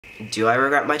Do I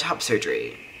regret my top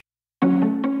surgery?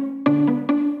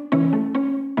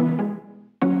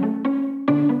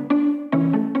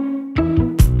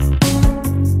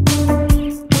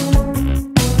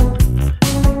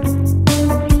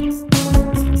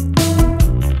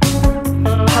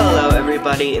 Hello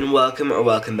everybody and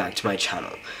welcome back to my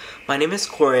channel. My name is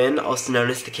Corin, also known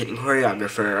as the Kitten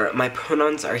Choreographer. My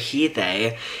pronouns are he,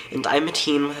 they, and I'm a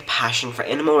teen with a passion for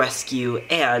animal rescue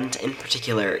and, in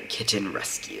particular, kitten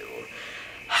rescue.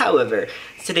 However,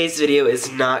 today's video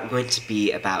is not going to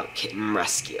be about kitten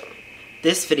rescue.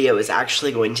 This video is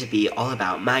actually going to be all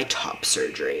about my top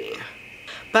surgery.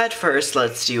 But first,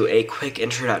 let's do a quick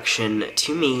introduction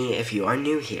to me if you are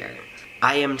new here.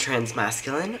 I am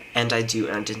transmasculine, and I do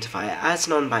identify as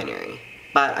non-binary.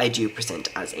 But I do present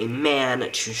as a man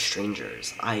to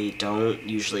strangers. I don't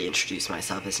usually introduce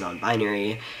myself as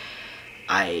non-binary.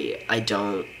 I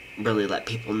don't really let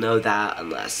people know that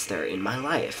unless they're in my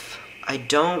life. I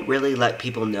don't really let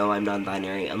people know I'm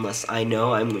non-binary unless I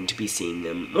know I'm going to be seeing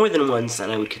them more than once and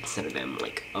I would consider them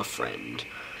like a friend.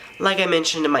 Like I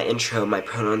mentioned in my intro, my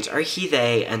pronouns are he,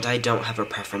 they, and I don't have a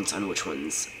preference on which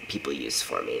ones people use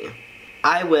for me.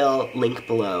 I will link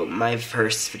below my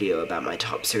first video about my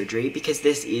top surgery because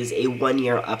this is a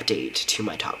 1-year update to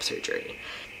my top surgery.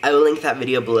 I will link that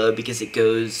video below because it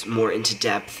goes more into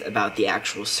depth about the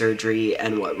actual surgery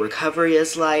and what recovery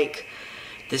is like.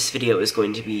 This video is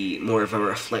going to be more of a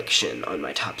reflection on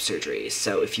my top surgery,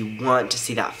 so if you want to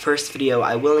see that first video,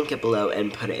 I will link it below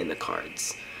and put it in the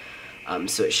cards.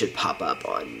 So it should pop up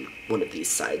on one of these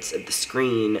sides of the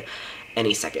screen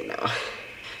any second now.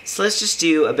 So let's just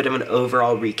do a bit of an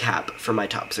overall recap for my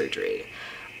top surgery.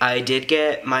 I did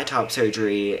get my top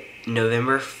surgery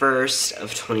November 1st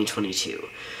of 2022.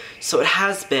 So it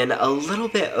has been a little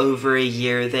bit over a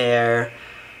year there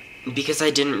because I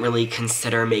didn't really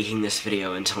consider making this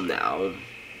video until now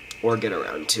or get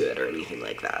around to it or anything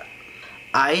like that.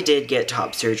 I did get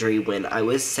top surgery when I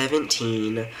was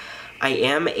 17. I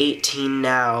am 18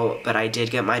 now, but I did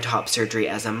get my top surgery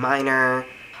as a minor.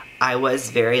 I was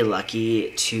very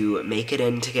lucky to make it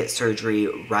in to get surgery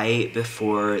right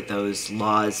before those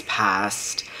laws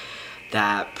passed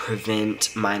that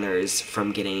prevent minors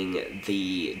from getting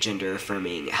the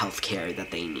gender-affirming healthcare that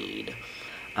they need,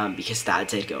 because that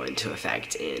did go into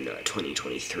effect in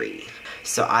 2023.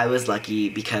 So I was lucky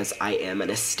because I am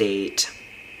in a state,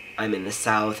 I'm in the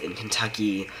South, in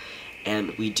Kentucky,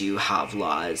 and we do have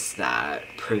laws that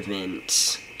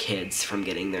prevent kids from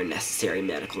getting their necessary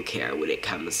medical care when it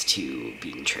comes to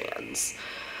being trans,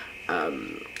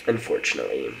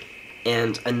 unfortunately.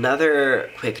 And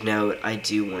another quick note I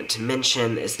do want to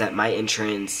mention is that my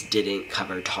insurance didn't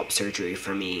cover top surgery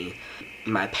for me.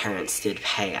 My parents did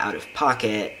pay out of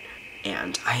pocket,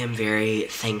 and I am very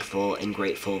thankful and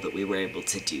grateful that we were able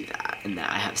to do that, and that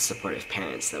I have supportive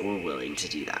parents that were willing to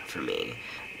do that for me.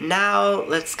 Now,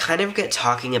 let's kind of get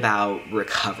talking about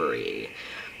recovery,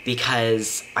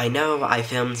 because I know I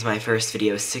filmed my first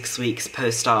video 6 weeks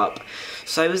post-op,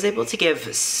 so I was able to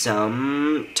give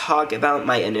some talk about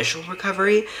my initial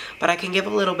recovery, but I can give a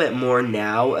little bit more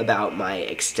now about my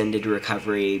extended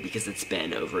recovery because it's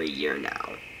been over a year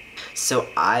now. So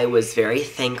I was very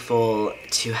thankful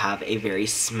to have a very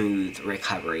smooth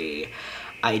recovery.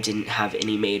 I didn't have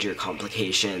any major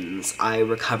complications. I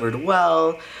recovered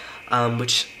well,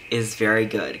 which is very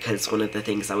good, because one of the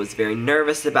things I was very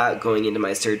nervous about going into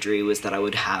my surgery was that I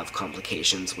would have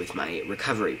complications with my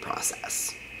recovery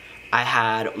process. I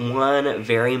had one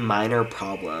very minor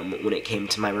problem when it came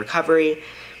to my recovery,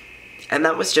 and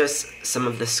that was just some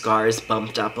of the scars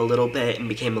bumped up a little bit and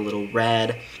became a little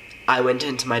red. I went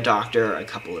into my doctor a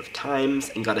couple of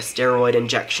times and got a steroid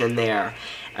injection there,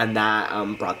 and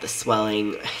that brought the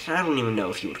swelling, I don't even know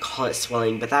if you would call it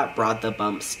swelling, but that brought the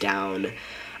bumps down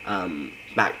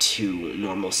back to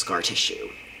normal scar tissue.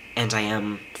 And I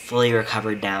am fully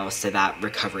recovered now, so that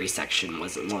recovery section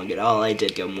wasn't long at all. I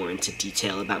did go more into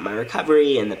detail about my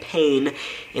recovery and the pain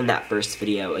in that first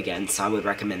video again, so I would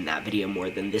recommend that video more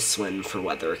than this one for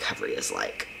what the recovery is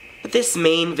like. But this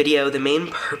main video, the main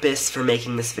purpose for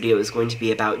making this video is going to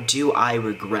be about, do I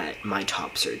regret my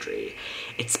top surgery?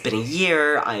 It's been a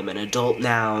year, I'm an adult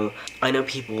now. I know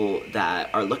people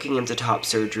that are looking into top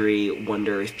surgery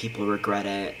wonder if people regret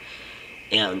it,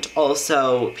 and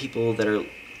also people that are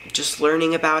just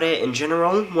learning about it in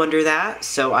general wonder that,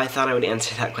 so I thought I would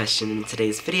answer that question in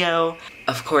today's video.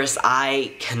 Of course,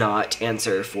 I cannot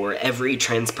answer for every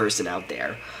trans person out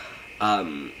there,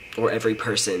 or every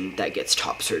person that gets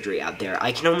top surgery out there.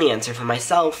 I can only answer for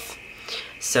myself,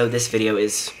 so this video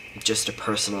is just a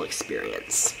personal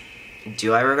experience.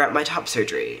 Do I regret my top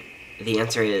surgery? The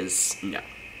answer is no.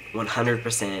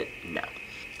 100% no.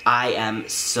 I am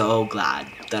so glad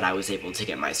that I was able to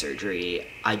get my surgery.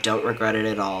 I don't regret it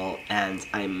at all, and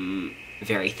I'm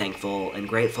very thankful and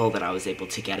grateful that I was able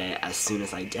to get it as soon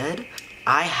as I did.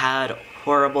 I had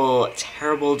horrible,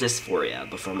 terrible dysphoria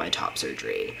before my top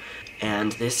surgery,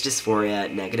 and this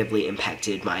dysphoria negatively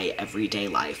impacted my everyday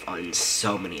life on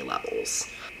so many levels.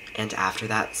 And after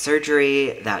that surgery,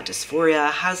 that dysphoria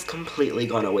has completely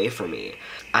gone away from me.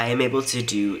 I am able to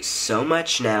do so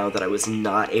much now that I was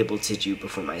not able to do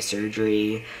before my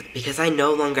surgery, because I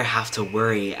no longer have to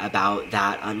worry about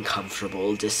that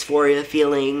uncomfortable dysphoria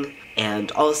feeling,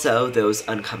 and also those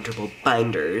uncomfortable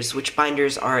binders, which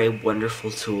binders are a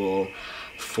wonderful tool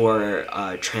for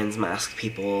trans-masc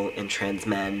people and trans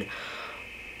men.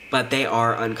 But they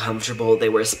are uncomfortable. They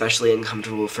were especially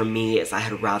uncomfortable for me as I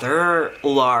had rather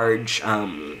large,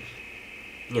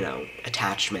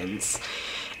 attachments.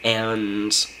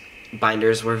 And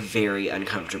binders were very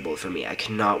uncomfortable for me. I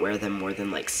could not wear them more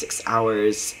than like 6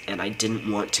 hours, and I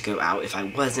didn't want to go out if I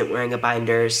wasn't wearing a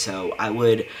binder, so I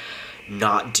would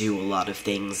not do a lot of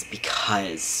things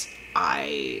because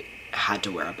I had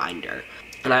to wear a binder.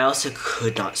 And I also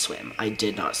could not swim. I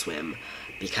did not swim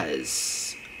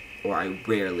or I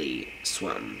rarely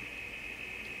swim.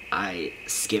 I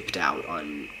skipped out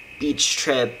on beach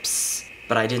trips,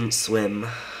 but I didn't swim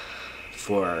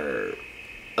for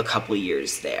a couple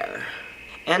years there.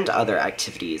 And other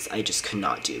activities I just could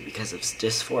not do because of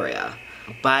dysphoria.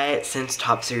 But since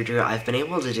top surgery, I've been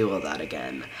able to do all that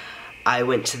again. I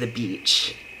went to the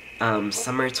beach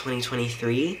summer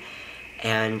 2023,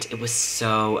 and it was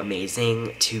so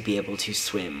amazing to be able to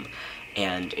swim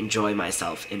and enjoy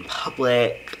myself in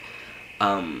public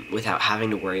without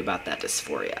having to worry about that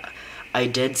dysphoria. I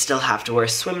did still have to wear a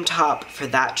swim top for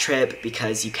that trip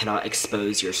because you cannot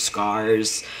expose your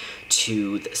scars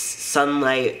to the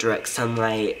sunlight, direct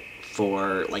sunlight,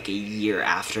 for like a year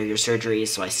after your surgery,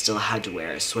 so I still had to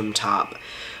wear a swim top,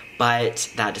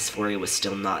 but that dysphoria was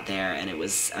still not there, and it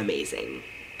was amazing.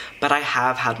 But I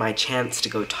have had my chance to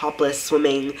go topless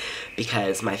swimming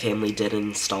because my family did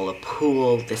install a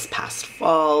pool this past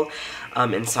fall,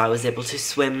 and so I was able to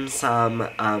swim some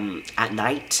at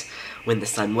night when the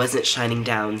sun wasn't shining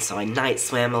down, so I night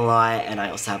swam a lot, and I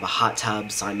also have a hot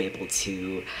tub, so I'm able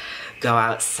to go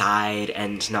outside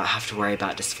and not have to worry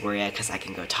about dysphoria because I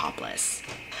can go topless.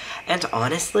 And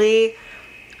honestly,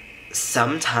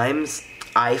 sometimes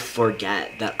I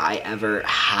forget that I ever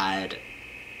had,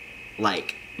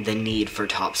 like, the need for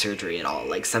top surgery at all.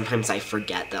 Like, sometimes I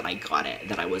forget that I got it,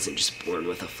 that I wasn't just born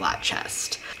with a flat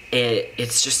chest.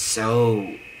 It's just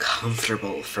so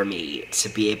comfortable for me to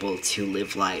be able to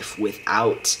live life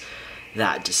without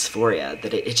that dysphoria,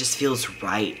 that it just feels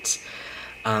right.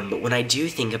 But when I do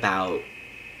think about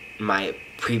my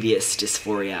previous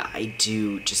dysphoria, I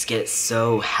do just get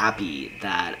so happy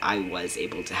that I was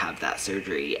able to have that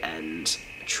surgery and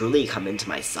truly come into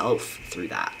myself through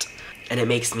that. And it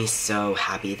makes me so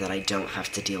happy that I don't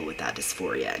have to deal with that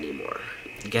dysphoria anymore.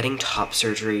 Getting top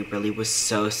surgery really was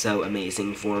so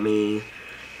amazing for me.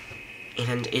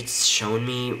 And it's shown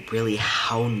me really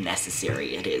how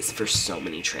necessary it is for so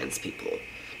many trans people.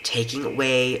 Taking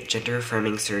away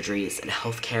gender-affirming surgeries and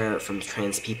healthcare from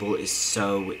trans people is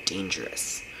so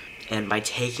dangerous. And by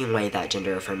taking away that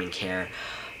gender-affirming care,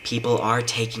 people are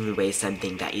taking away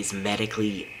something that is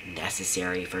medically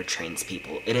necessary for trans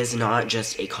people. It is not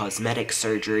just a cosmetic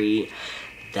surgery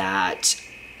that,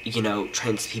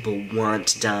 trans people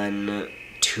want done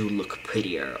to look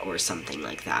prettier or something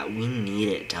like that. We need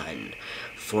it done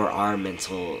for our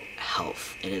mental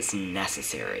health. It is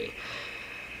necessary.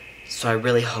 So I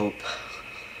really hope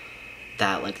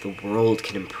that, the world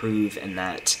can improve and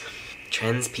that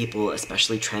trans people,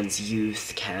 especially trans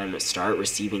youth, can start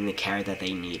receiving the care that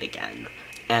they need again.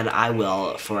 And I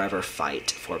will forever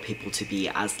fight for people to be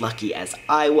as lucky as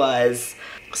I was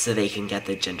so they can get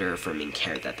the gender-affirming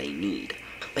care that they need.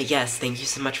 But yes, thank you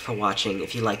so much for watching.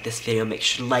 If you like this video, make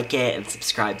sure to like it and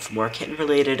subscribe for more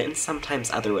kitten-related and sometimes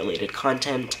other related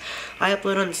content. I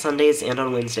upload on Sundays and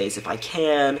on Wednesdays if I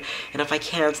can, and if I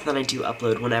can't, then I do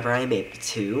upload whenever I'm able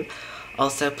to.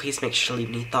 Also, please make sure to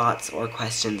leave any thoughts or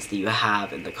questions that you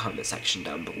have in the comment section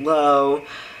down below.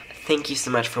 Thank you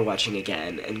so much for watching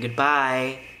again, and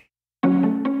goodbye!